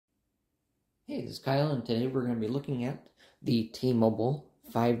Hey, this is Kyle, and today we're going to be looking at the T-Mobile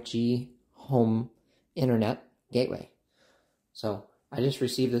 5G home internet gateway. So I just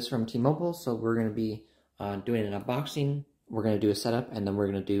received this from T-Mobile, so we're going to be doing an unboxing, we're going to do a setup, and then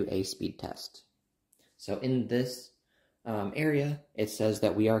we're going to do a speed test. So in this area, it says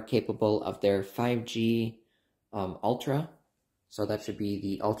that we are capable of their 5G Ultra, so that should be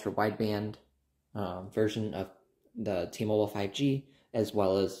the ultra wideband version of the T-Mobile 5G, as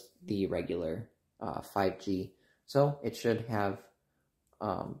well as the regular 5G. So it should have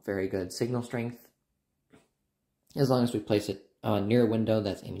very good signal strength, as long as we place it near a window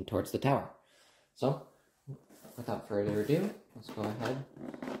that's aiming towards the tower. So, without further ado, let's go ahead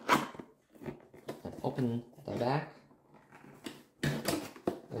and open the back.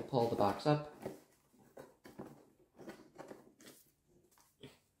 We'll pull the box up.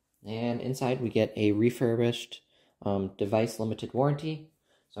 And inside we get a refurbished device limited warranty.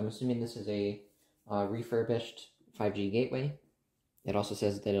 So I'm assuming this is a refurbished 5G gateway. It also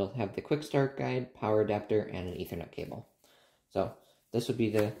says that it'll have the quick start guide, power adapter, and an Ethernet cable. So this would be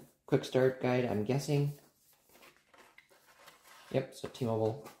the quick start guide, I'm guessing. Yep, so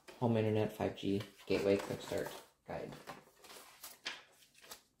T-Mobile Home Internet 5G Gateway Quick Start Guide.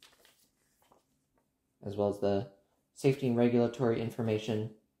 As well as the safety and regulatory information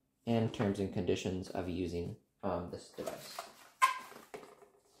and terms and conditions of using this device.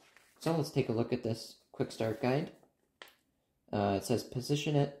 So let's take a look at this quick start guide. It says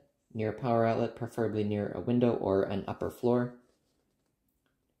position it near a power outlet, preferably near a window or an upper floor.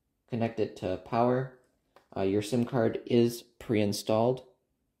 Connect it to power. Your SIM card is pre-installed,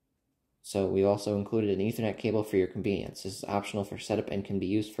 so we've also included an Ethernet cable for your convenience. This is optional for setup and can be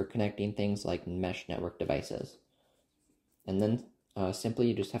used for connecting things like mesh network devices. And then simply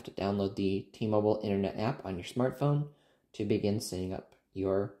you just have to download the T-Mobile Internet app on your smartphone to begin setting up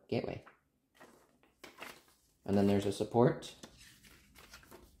your gateway. And then there's a support.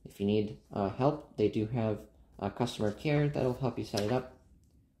 If you need help, they do have customer care that'll help you set it up.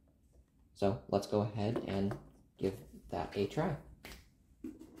 So let's go ahead and give that a try.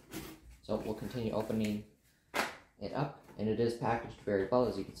 So we'll continue opening it up, and it is packaged very well.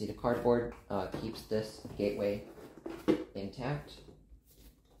 As you can see, the cardboard keeps this gateway intact.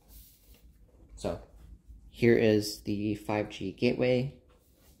 So here is the 5G gateway.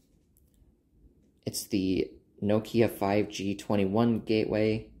 It's the Nokia 5G21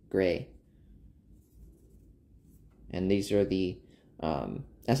 gateway, gray. And these are the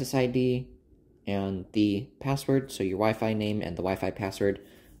SSID and the password, so your Wi-Fi name and the Wi-Fi password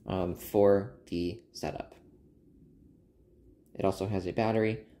for the setup. It also has a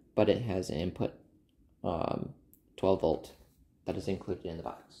battery, but it has an input 12 volt that is included in the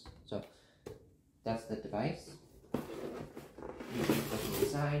box. So that's the device. Looking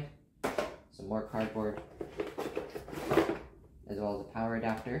inside, some more cardboard, as well as a power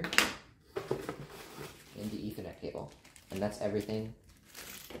adapter and the Ethernet cable. And that's everything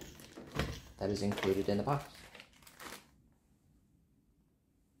that is included in the box.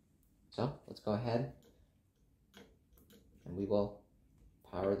 So let's go ahead and we will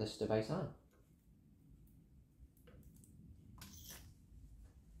power this device on.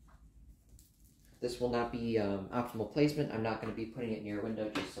 This will not be optimal placement. I'm not going to be putting it near a window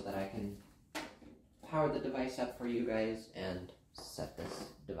just so that I can power the device up for you guys and set this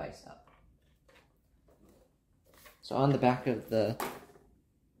device up. So on the back of the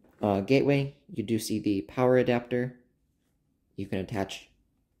gateway, you do see the power adapter. You can attach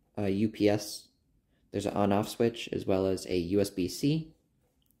a UPS. There's an on-off switch, as well as a USB-C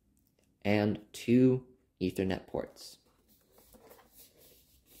and 2 Ethernet ports.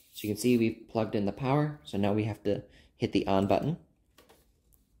 So you can see we've plugged in the power, so now we have to hit the on button.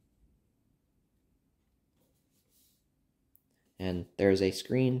 And there's a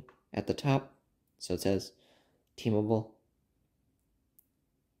screen at the top, so it says T-Mobile.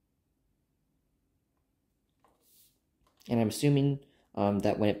 And I'm assuming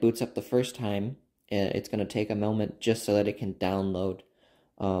that when it boots up the first time, it's going to take a moment just so that it can download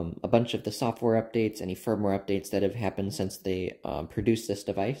a bunch of the software updates, any firmware updates that have happened since they produced this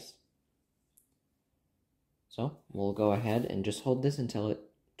device. So we'll go ahead and just hold this until it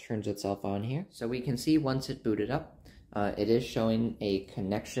turns itself on here. So we can see once it booted up, it is showing a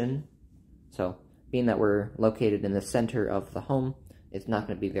connection. So being that we're located in the center of the home, it's not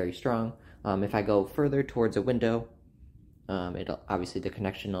going to be very strong. If I go further towards a window, obviously the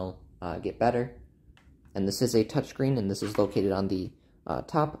connection will get better. And this is a touchscreen, and this is located on the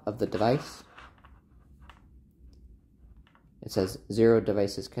top of the device. It says 0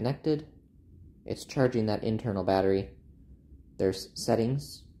 devices connected. It's charging that internal battery. There's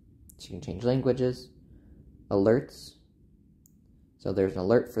settings So you can change languages, alerts. So there's an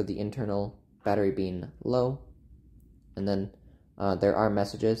alert for the internal battery being low. And then there are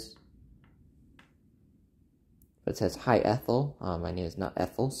messages. But it says, "Hi Ethel." My name is not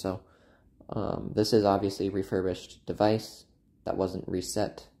Ethel, so this is obviously a refurbished device that wasn't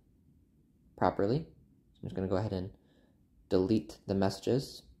reset properly. So I'm just going to go ahead and delete the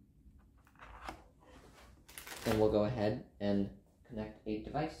messages. Then we'll go ahead and connect a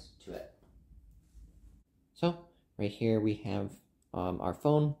device to it. So right here we have our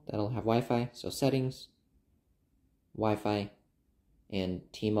phone that'll have Wi-Fi. So settings, Wi-Fi, and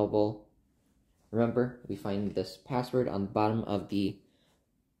T-Mobile. Remember, we find this password on the bottom of the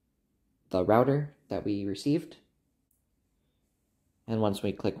router that we received. And once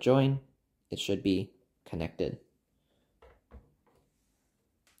we click join, it should be connected.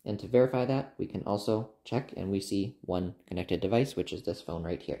 And to verify that, we can also check, and we see one connected device, which is this phone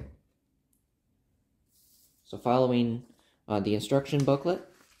right here. So following the instruction booklet,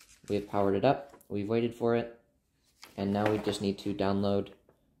 we have powered it up, we've waited for it, and now we just need to download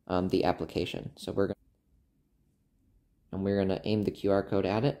the application. So we're going to aim the QR code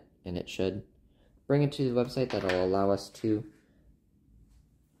at it, and it should bring it to the website that will allow us to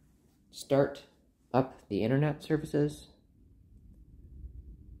start up the internet services.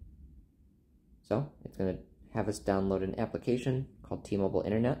 So it's going to have us download an application called T-Mobile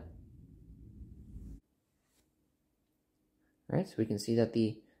Internet. Alright, so we can see that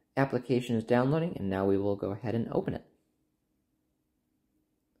the application is downloading, and now we will go ahead and open it.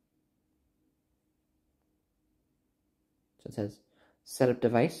 So it says, set up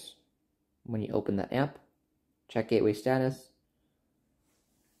device. When you open the app, check gateway status.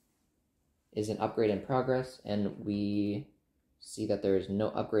 Is an upgrade in progress, and we see that there is no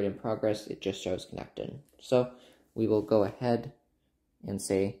upgrade in progress, it just shows connected. So we will go ahead and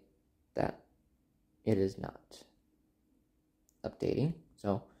say that it is not updating.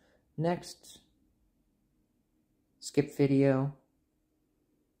 So next, skip video,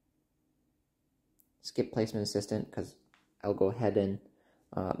 skip placement assistant, because I'll go ahead and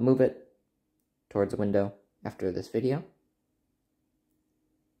move it towards the window after this video.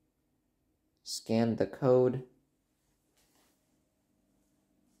 Scan the code.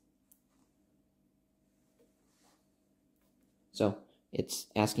 So it's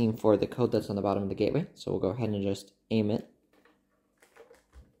asking for the code that's on the bottom of the gateway, so we'll go ahead and just aim it.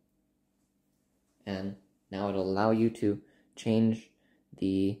 And now it'll allow you to change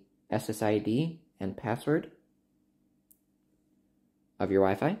the SSID and password of your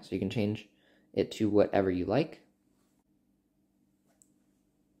Wi-Fi, so you can change it to whatever you like.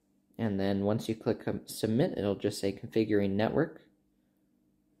 And then once you click submit, it'll just say configuring network.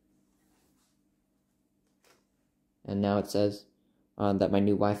 And now it says that my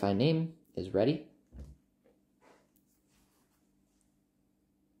new Wi-Fi name is ready.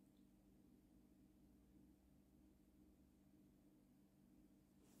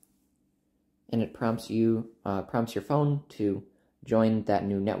 And it prompts your phone to join that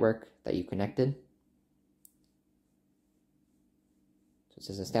new network that you connected. So it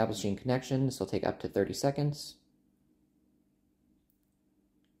says establishing connection. This will take up to 30 seconds.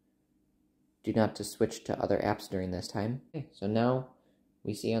 Do not to switch to other apps during this time. Okay, so now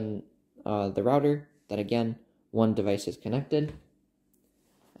we see on the router that again, one device is connected.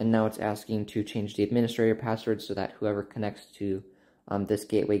 And now it's asking to change the administrator password so that whoever connects to this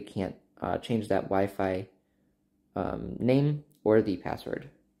gateway can't change that Wi-Fi name or the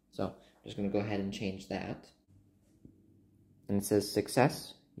password. So I'm just going to go ahead and change that. And it says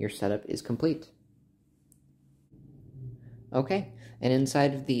success, your setup is complete. Okay, and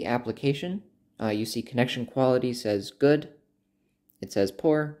inside of the application, you see connection quality says good. It says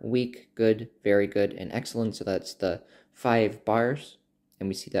poor, weak, good, very good, and excellent. So that's the 5 bars. And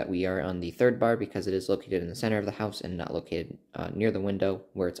we see that we are on the 3rd bar because it is located in the center of the house and not located near the window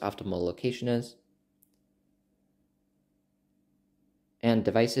where its optimal location is. And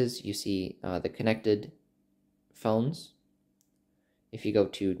devices, you see the connected phones. If you go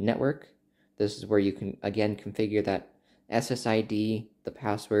to network, this is where you can again configure that SSID, the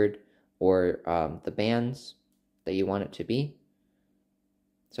password, or the bands that you want it to be.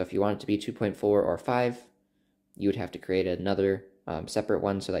 So if you want it to be 2.4 or 5, you would have to create another separate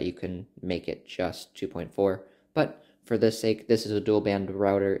one so that you can make it just 2.4. But for this sake, this is a dual band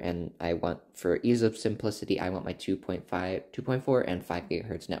router, and I want, for ease of simplicity, I want my 2.4 and 5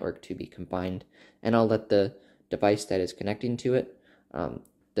 gigahertz network to be combined, and I'll let the device that is connecting to it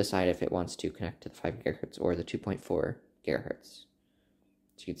decide if it wants to connect to the 5 gigahertz or the 2.4 gigahertz.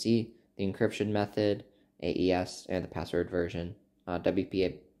 So you can see the encryption method, AES, and the password version,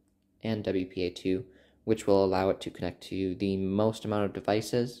 WPA and WPA2, which will allow it to connect to the most amount of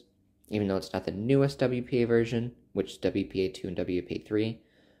devices, even though it's not the newest WPA version, which is WPA2 and WPA3.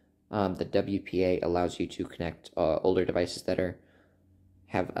 The WPA allows you to connect older devices that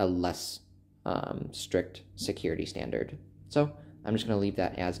have a less strict security standard. So I'm just going to leave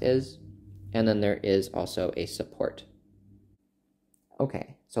that as is. And then there is also a support.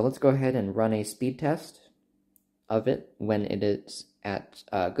 Okay, so let's go ahead and run a speed test of it when it is at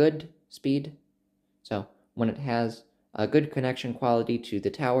good speed. So when it has a good connection quality to the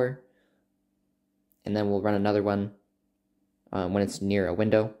tower, and then we'll run another one when it's near a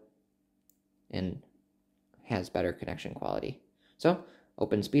window and has better connection quality. So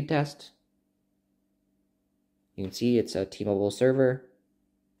open speed test. You can see it's a T-Mobile server,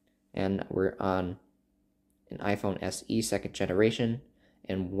 and we're on an iPhone SE 2nd generation,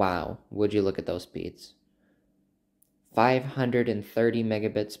 and wow, would you look at those speeds. 530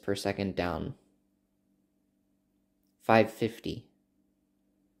 megabits per second down. 550.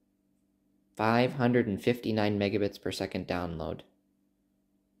 559 megabits per second download.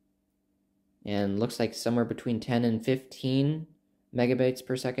 And looks like somewhere between 10 and 15 megabytes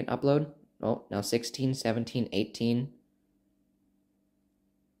per second upload. Oh, now 16, 17, 18,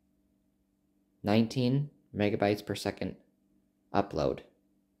 19 megabytes per second upload.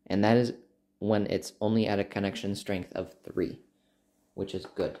 And that is when it's only at a connection strength of 3, which is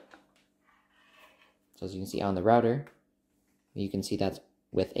good. So as you can see on the router, you can see that's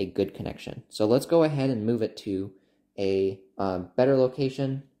with a good connection. So let's go ahead and move it to a better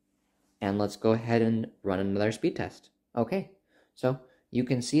location, and let's go ahead and run another speed test. Okay, so you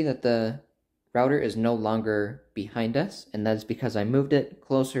can see that the router is no longer behind us, and that's because I moved it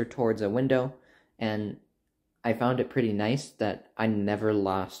closer towards a window, and I found it pretty nice that I never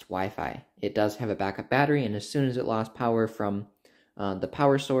lost Wi-Fi. It does have a backup battery, and as soon as it lost power from the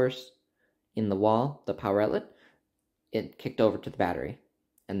power source in the wall, the power outlet, it kicked over to the battery,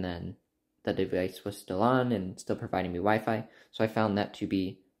 and then the device was still on and still providing me Wi-Fi, so I found that to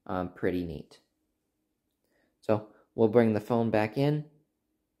be pretty neat. So we'll bring the phone back in.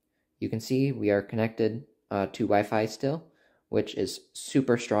 You can see we are connected to Wi-Fi still, which is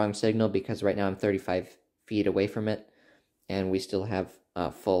super strong signal because right now I'm 35 feet away from it, and we still have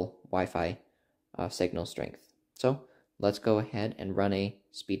full Wi-Fi signal strength. So let's go ahead and run a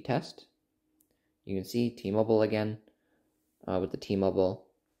speed test. You can see T-Mobile again with the T-Mobile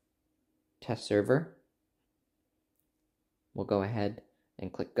test server. We'll go ahead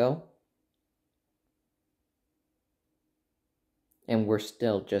and click go. And we're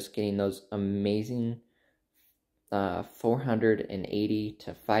still just getting those amazing 480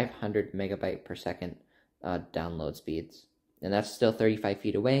 to 500 megabyte per second download speeds. And that's still 35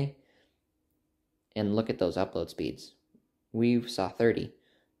 feet away. And look at those upload speeds. We saw 30.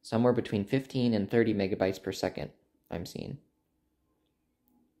 Somewhere between 15 and 30 megabytes per second I'm seeing.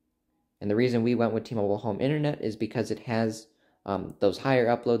 And the reason we went with T-Mobile Home Internet is because it has those higher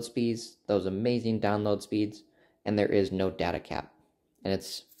upload speeds, those amazing download speeds, and there is no data cap. And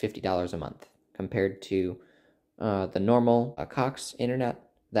it's $50 a month compared to the normal Cox internet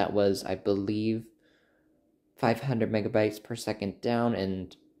that was, I believe, 500 megabytes per second down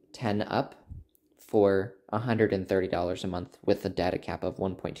and 10 up for $130 a month with a data cap of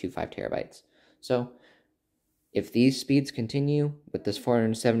 1.25 terabytes. So if these speeds continue with this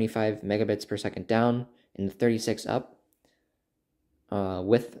 475 megabits per second down and 36 up,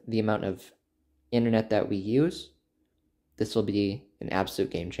 with the amount of internet that we use, this will be an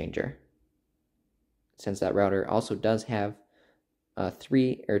absolute game changer. Since that router also does have 2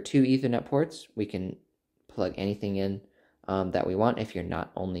 Ethernet ports, we can plug anything in that we want if you're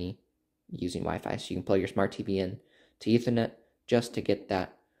not only using Wi-Fi. So you can plug your smart TV in to Ethernet just to get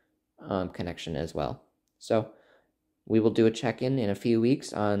that connection as well. So we will do a check-in in a few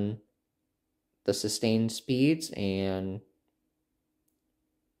weeks on the sustained speeds and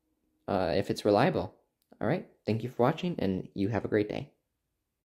if it's reliable. All right, thank you for watching, and you have a great day.